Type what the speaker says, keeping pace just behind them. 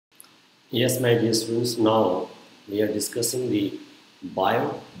Yes, my dear students, now we are discussing the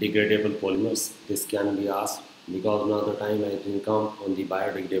biodegradable polymers. This can be asked because now the time I can come on the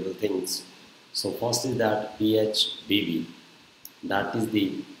biodegradable things. So first is that PHBV, that is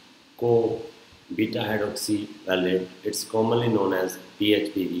the co-beta hydroxy valet. It's commonly known as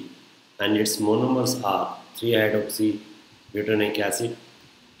PHBV, and its monomers are 3-hydroxy butanoic acid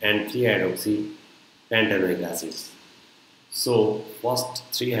and 3-hydroxy pentanoic acids. So first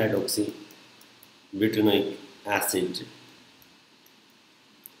 3-hydroxy butanoic acid,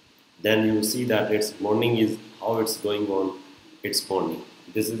 then you see that its bonding is how it's going on its bonding.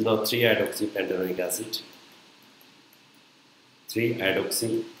 This is now 3-hydroxy pentanoic acid,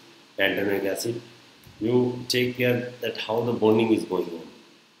 3-hydroxy pentanoic acid. You take care that how the bonding is going on.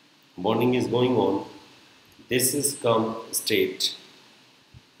 Bonding is going on. This is come state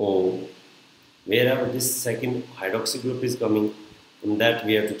O. Wherever this second hydroxy group is coming, from that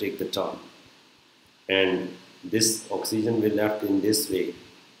we have to take the turn. And this oxygen will left in this way,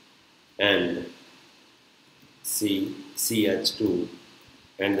 and CH2,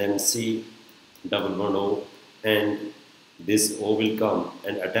 and then C double bond O, and this O will come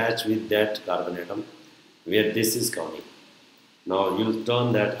and attach with that carbon atom where this is coming. Now you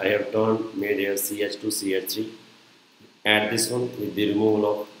turn that, I have turned, made here CH2 CH3, add this one with the removal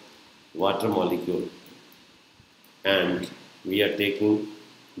of water molecule, and we are taking,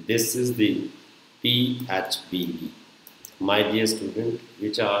 this is the PHBV. My dear student,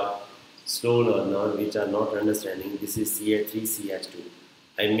 which are slow learner, which are not understanding, this is CH3 CH2.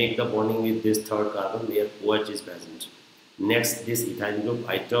 I make the bonding with this third carbon where OH is present. Next, this ethyl group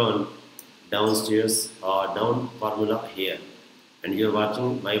I turn downstairs or down formula here, and you are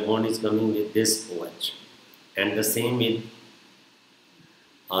watching my bond is coming with this OH, and the same with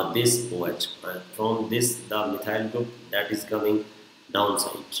this OH. From this the methyl group that is coming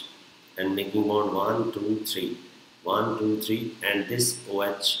downside and making bond 1 2 3 1 2 3, and this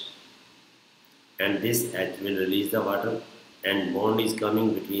OH and this H will release the water, and bond is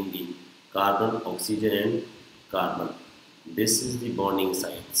coming between the carbon, oxygen and carbon. This is the bonding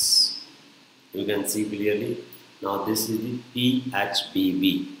sites, you can see clearly. Now this is the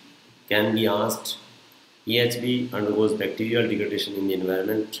PHBV. Can be asked, PHB undergoes bacterial degradation in the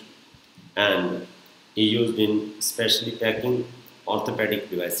environment and is used in specially packing orthopedic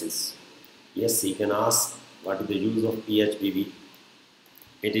devices. Yes, you can ask what is the use of PHBV.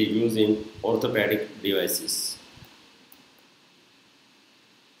 It is used in orthopedic devices,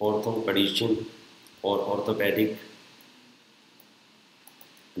 orthopedician or orthopedic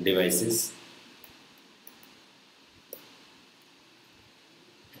devices,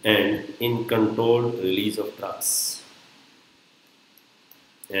 and in controlled release of drugs,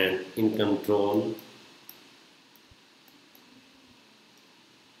 and in controlled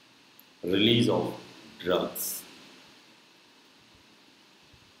release of drugs,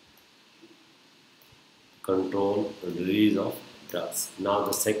 control release of drugs. Now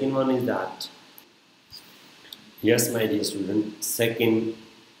the second one is that, yes my dear student, second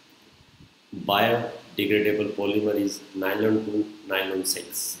biodegradable polymer is nylon to nylon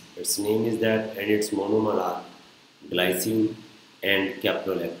 6. Its name is that, and its monomer are glycine and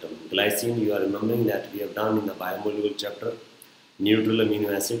caprolactam. Glycine, you are remembering that we have done in the biomolecule chapter, neutral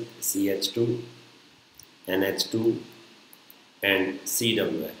amino acid CH2, NH2 and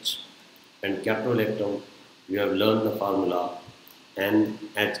CWH, and caprolactam you have learned the formula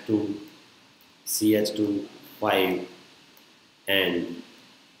NH2 CH2 5 and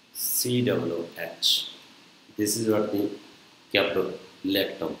CWH. This is what the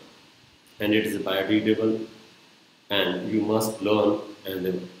caprolactam, and it is biodegradable, and you must learn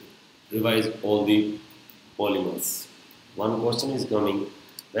and revise all the polymers. One question is coming,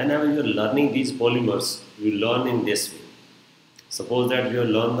 whenever you are learning these polymers, you learn in this way. Suppose that you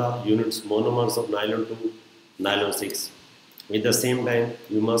learn the units monomers of nylon to nylon 6. With the same time,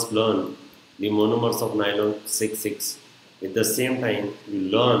 you must learn the monomers of nylon 6,6. At the same time, you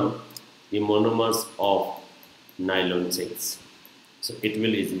learn the monomers of nylon 6. So it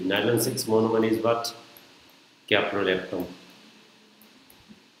will easy. Nylon 6 monomer is what? Caprolactam.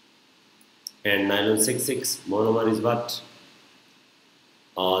 And nylon 6,6 monomer is what?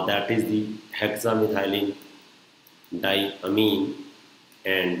 That is the hexamethylene diamine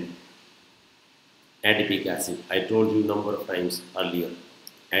and adipic acid. I told you number of times earlier.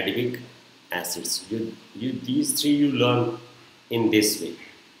 Adipic acids. These three you learn in this way.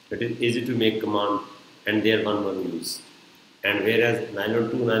 It is easy to make command, and they are one use. And whereas nylon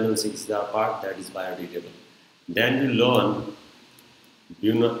 2, nylon 6 the part that is biodegradable. Then you learn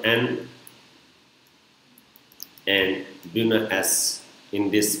buno N and buno S in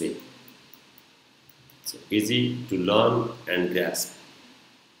this way. So easy to learn and grasp.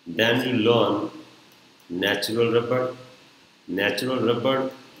 Then you learn natural rubber. Natural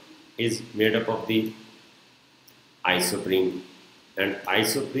rubber is made up of the isoprene, and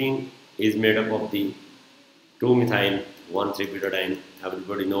isoprene is made up of the 2-methyl 1,3-butadiene.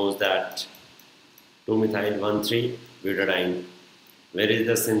 Everybody knows that 2-methyl 1,3-butadiene. Where is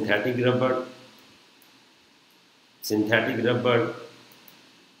the synthetic rubber? Synthetic rubber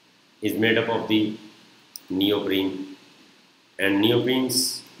is made up of the neoprene, and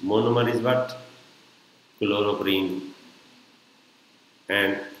neoprene's monomer is what? Chloroprene,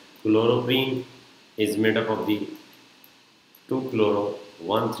 and chloroprene is made up of the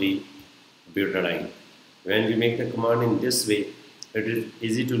 2-chloro-1,3-butadiene. When we make the command in this way, it is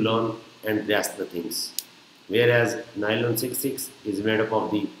easy to learn and grasp the things. Whereas nylon 6,6 is made up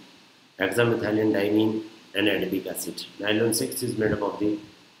of the hexamethylene diamine and adipic acid. Nylon 6 is made up of the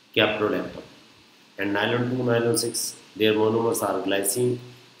caprolactam, and nylon 2, nylon 6, their monomers are glycine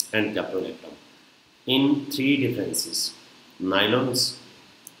and caprolactam. In three differences, nylons,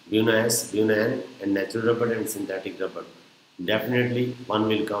 BUNA-S, BUNA-N, and natural rubber and synthetic rubber, definitely one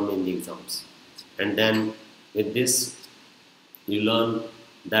will come in the exams. And then with this you learn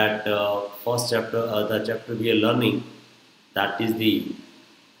that first chapter, the chapter we are learning, that is the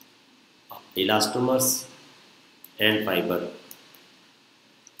elastomers and fiber.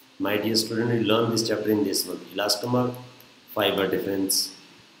 My dear student, you learn this chapter in this one, elastomer, fiber difference.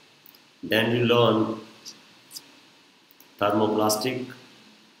 Then you learn thermoplastic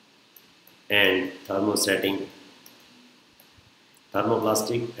and thermosetting.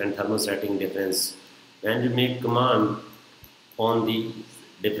 Thermoplastic and thermosetting difference. When you make command on the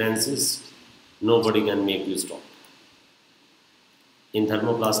differences, nobody can make you stop. In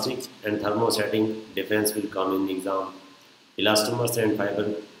thermoplastic and thermosetting, difference will come in the exam. Elastomers and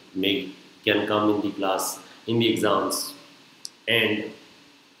fiber can come in the class, in the exams, and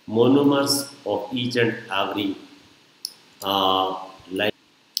monomers of each and every like.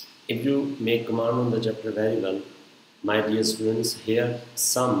 If you make command on the chapter very well, my dear students, here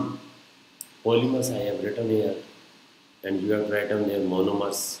some polymers I have written here, and you have to write down their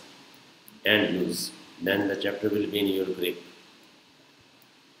monomers and use. Then the chapter will be in your grip.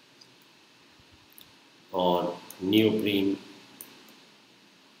 Or neoprene,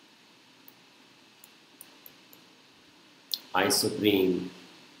 isoprene,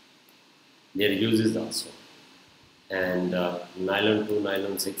 their uses also, and nylon 2,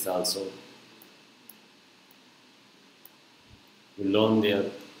 nylon 6 also. You learn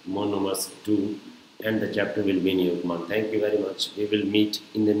their monomers too, and the chapter will be in your command. Thank you very much. We will meet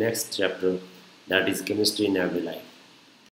in the next chapter, that is chemistry in everyday life.